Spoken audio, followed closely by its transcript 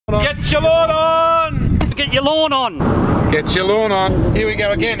Get your lawn on! Get your lawn on! Get your lawn on. Here we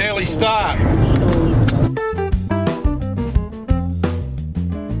go again, early start.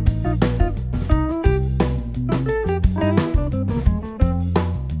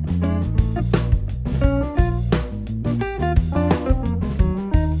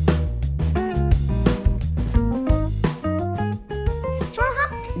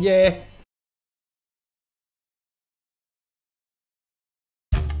 Yeah.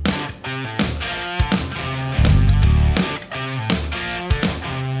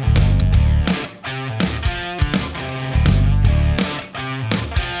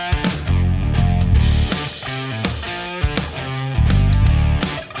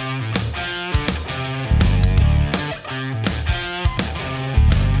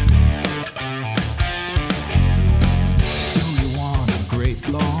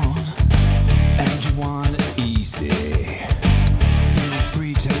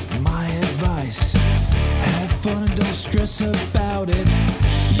 Stress about it,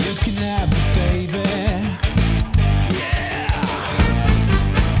 you can have it, baby. Yeah.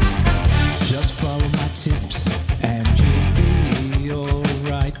 Just follow my tips and you'll be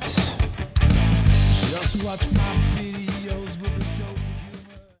alright. Just watch my videos with a dose of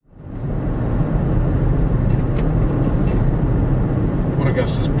humor. Port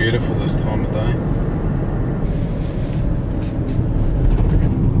Augusta's beautiful this time of day.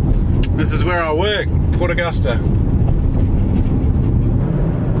 This is where I work, Port Augusta.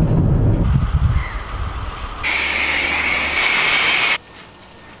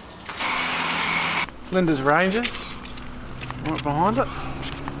 Linda's Rangers, right behind it.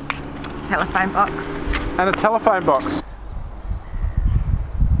 Telephone box. And a telephone box.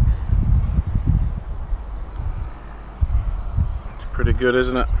 It's pretty good,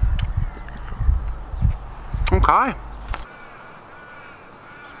 isn't it? Okay.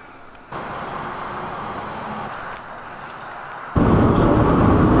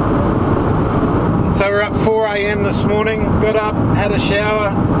 So we're up 4 AM this morning, got up, had a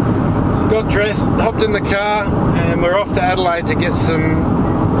shower, got dressed, hopped in the car, and we're off to Adelaide to get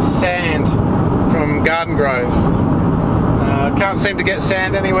some sand from Garden Grove. Can't seem to get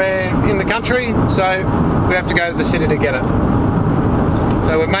sand anywhere in the country, so we have to go to the city to get it.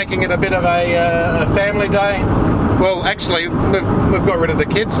 So we're making it a bit of a family day. Well, actually, we've got rid of the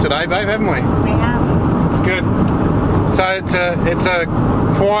kids today, babe, haven't we? We have. It's good. So it's a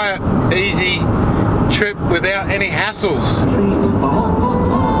quiet, easy trip without any hassles.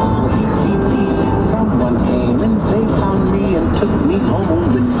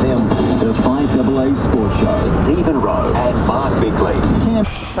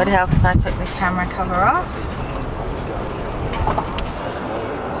 Would it help if I took the camera cover off?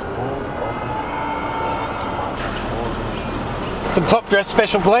 Some top dress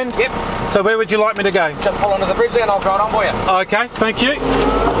special blend? Yep. So where would you like me to go? Just pull onto the bridge there and I'll throw it on for you. Okay, thank you.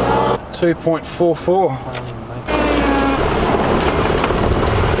 2.44.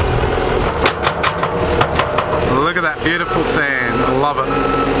 Look at that beautiful sand. I love it.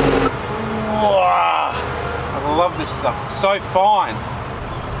 Wow. I love this stuff. It's so fine.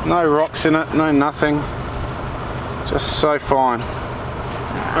 No rocks in it, no nothing. Just so fine.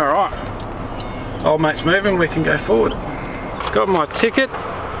 Alright. Old mate's moving, we can go forward. Got my ticket.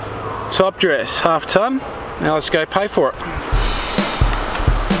 Top dress, half ton. Now let's go pay for it.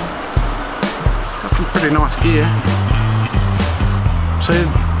 Got some pretty nice gear.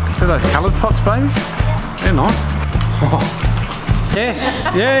 See those coloured pots, baby? They're nice. Yes,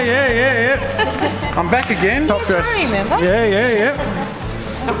 yeah. I'm back again. Top dress. Remember? Yeah.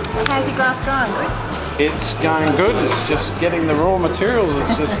 How's your grass going? Good? It's going good. It's just getting the raw materials.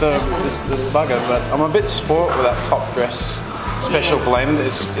 It's just the bugger. But I'm a bit spoilt with that top dress special blend.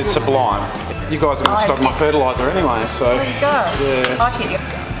 It's sublime. You guys are going to stock my fertiliser anyway, so There you go. yeah. I'll keep you.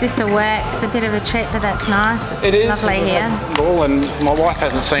 This will work. It's a bit of a treat, but that's nice. It is lovely here. Cool, and my wife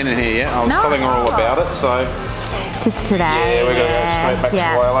hasn't seen it here yet. I was telling her all about it, so just today. yeah, we're going to go straight back to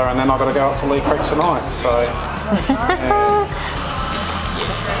Whaler, and then I've got to go up to Lee Creek tonight. So. Yeah.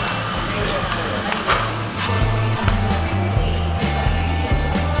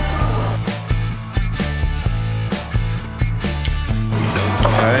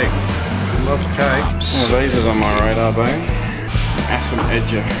 Cake. Love cake. Oh, these is on my radar, babe. Aspen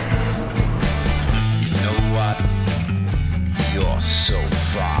Edger. You know what? You're so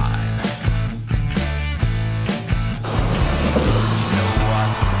fine. You know what?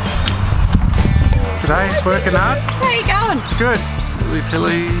 Today's working hard. How are you going? Good. Lily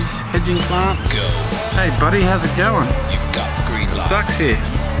Pillies, hedging plant. Go. Hey buddy, how's it going? You got the green light. Ducks here.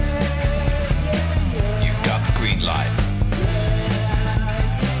 You got the green light.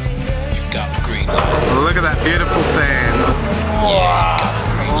 at that beautiful sand. Wow,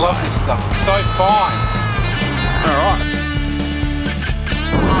 I love this stuff. It's so fine. Alright.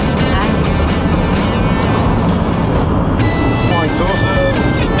 Flying saucer,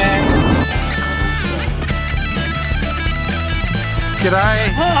 Tin Man. G'day.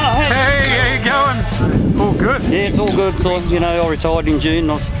 Oh, hey, how you going? All good? Yeah, it's all good. So, you know, I retired in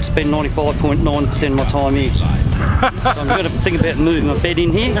June. I spent 95.9% of my time here. So I'm going to think about moving my bed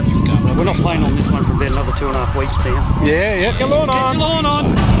in here. We're not playing on this one for about another 2.5 weeks now. Yeah, get your lawn on. Get your lawn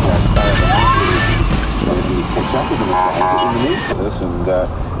on.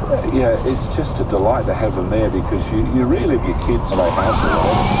 Yeah, it's just a delight to have them there because you really have your kids at their house a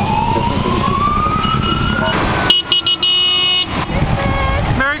lot.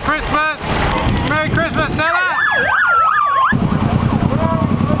 Merry Christmas! Merry Christmas, Santa!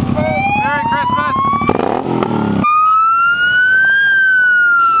 Merry Christmas!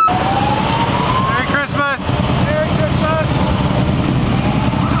 Merry Christmas! Merry Christmas!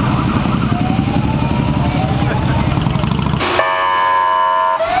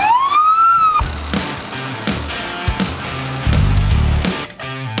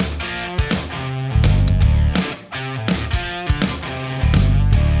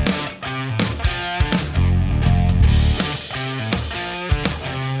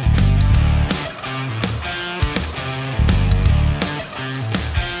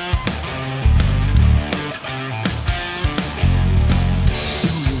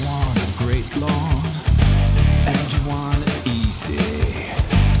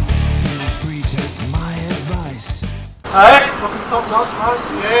 Hey?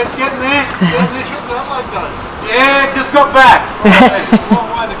 Yeah, it's getting there. Yeah, just got back.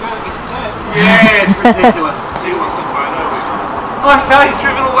 Yeah, it's ridiculous. He wants a photo. Okay, he's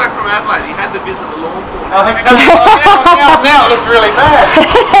driven all the way from Adelaide. He had to visit the Lawnporn. Now it looks really bad.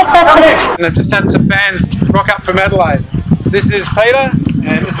 Come here. And I've just had some fans rock up from Adelaide. This is Peter,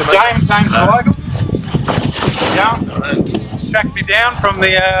 and this is James. James is local. Yeah, tracked me down from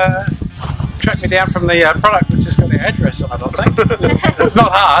the product, which has got their address on it, I think. It's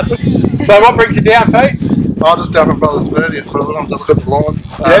not hard. So what brings you down, Pete? I'm just down at Brothers 30th, but I'm just at the lawn.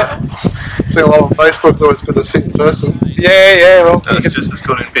 Yeah. See a lot on Facebook, though it's good to see in person. Yeah, well, It's just as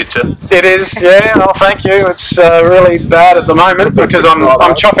good in picture. it is, yeah, oh thank you. It's really bad at the moment because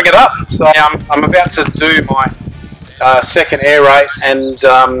I'm chopping it up. So I'm about to do my second aerate, and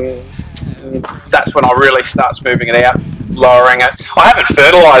that's when I really start moving it out, lowering it. I haven't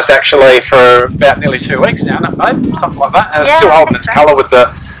fertilised actually for about nearly 2 weeks now, maybe something like that. And it's still holding its colour with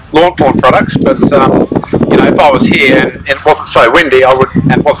the Lawnporn products, but you know, if I was here and it wasn't so windy,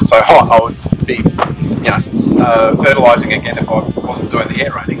 and wasn't so hot, I would be, you know, fertilising again if I wasn't doing the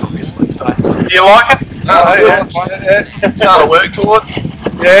aerating, obviously. So, do you like it? It's hard to work towards.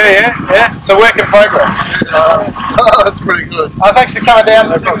 Yeah. It's a work in progress. That's pretty good. Thanks for coming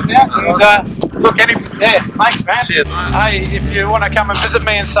down. And look, thanks, man. Cheers, mate. Hey, if you want to come and visit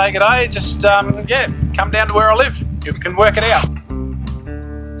me and say good day, just come down to where I live. You can work it out.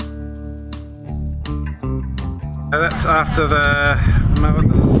 So that's after the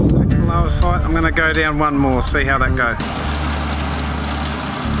second lowest height. I'm going to go down one more, see how that goes.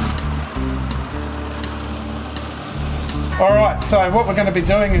 Alright, so what we're going to be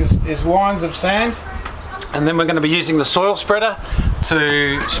doing is lines of sand, and then we're going to be using the soil spreader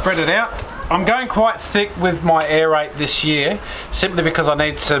to spread it out. I'm going quite thick with my aerate this year, simply because I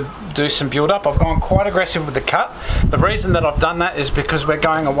need to do some build up. I've gone quite aggressive with the cut. The reason that I've done that is because we're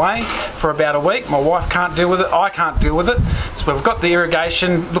going away for about a week. My wife can't deal with it, I can't deal with it. So we've got the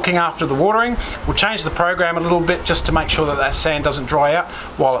irrigation looking after the watering. We'll change the program a little bit just to make sure that that sand doesn't dry out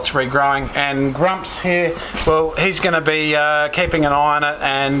while it's regrowing. And Grumps here, well, he's going to be keeping an eye on it,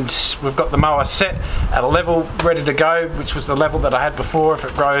 and we've got the mower set at a level ready to go, which was the level that I had before if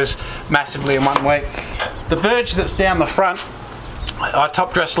it grows massively in 1 week. The verge that's down the front, I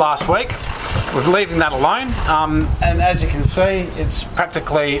top dressed last week. We're leaving that alone, and as you can see, it's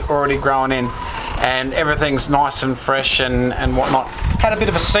practically already growing in, and everything's nice and fresh and whatnot. Had a bit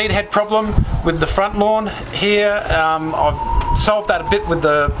of a seed head problem with the front lawn here. I've solved that a bit with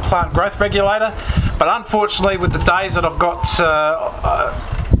the plant growth regulator, but unfortunately with the days that I've got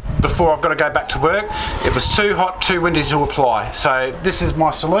before I've got to go back to work, it was too hot, too windy to apply. So this is my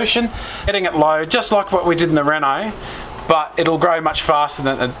solution. Getting it low, just like what we did in the reno, but it'll grow much faster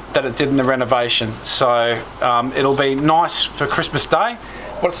than it did in the renovation. So it'll be nice for Christmas Day.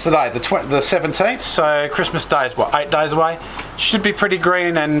 What's today? The 17th, so Christmas Day is what, 8 days away? Should be pretty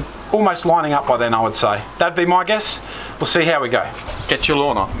green and almost lining up by then, I would say. That'd be my guess. We'll see how we go. Get your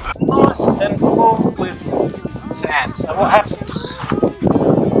lawn on. Nice and full with sand. So what happens?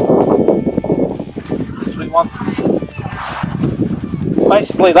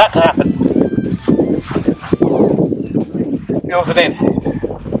 basically that to happen. Fills it in.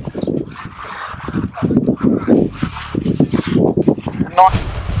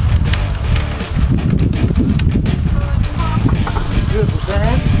 Beautiful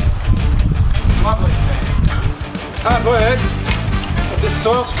sand. Lovely sand. Hard work, but this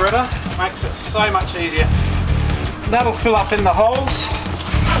soil spreader makes it so much easier. That'll fill up in the holes.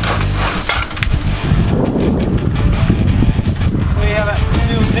 See how that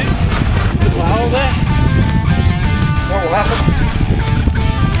fills in? Little hole there. What will happen?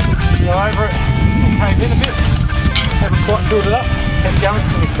 Go over it, cave in a bit. Haven't quite filled it up. Keep going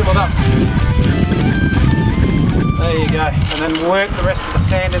until we fill it up. There you go. And then work the rest of the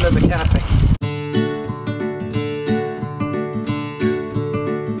sand into the canopy.